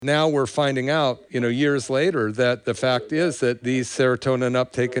Now we're finding out, years later, that the fact is that these serotonin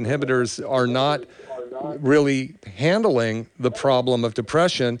uptake inhibitors are not really handling the problem of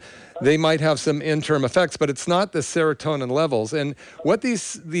depression. They might have some interim effects, but it's not the serotonin levels. And what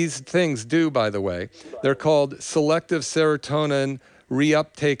these things do, by the way, they're called selective serotonin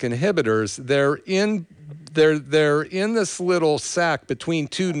reuptake inhibitors. They're in this little sac between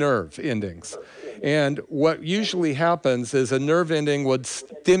two nerve endings. And what usually happens is a nerve ending would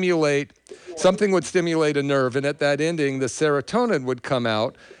stimulate a nerve, and at that ending, the serotonin would come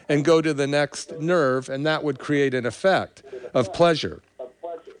out and go to the next nerve, and that would create an effect of pleasure.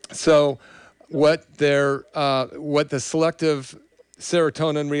 So what the selective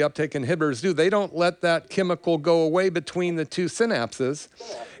serotonin reuptake inhibitors do, they don't let that chemical go away between the two synapses,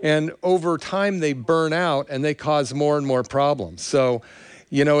 and over time they burn out and they cause more and more problems. So,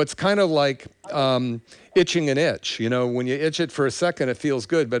 it's kind of like itching an itch. When you itch it for a second, it feels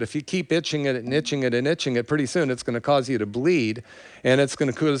good. But if you keep itching it and itching it and itching it, pretty soon it's going to cause you to bleed, and it's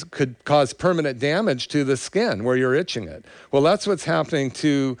going to could cause permanent damage to the skin where you're itching it. Well, that's what's happening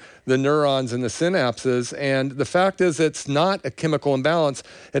to the neurons and the synapses. And the fact is, it's not a chemical imbalance.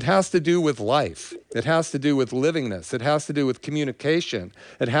 It has to do with life. It has to do with livingness. It has to do with communication.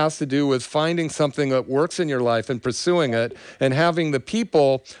 It has to do with finding something that works in your life and pursuing it, and having the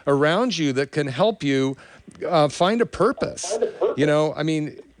people around you that can help you find a purpose.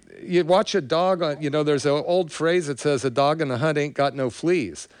 You watch a dog, there's an old phrase that says, a dog in the hunt ain't got no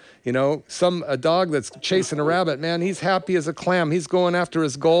fleas. A dog that's chasing a rabbit, man, he's happy as a clam. He's going after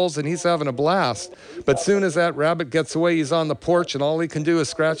his goals and he's having a blast. But soon as that rabbit gets away, he's on the porch and all he can do is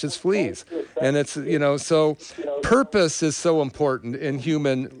scratch his fleas. And it's, so purpose is so important in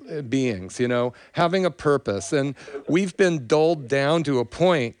human beings, having a purpose. And we've been dulled down to a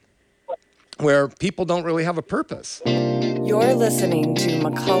point where people don't really have a purpose. You're listening to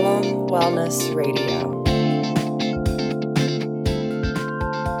McCollum Wellness Radio.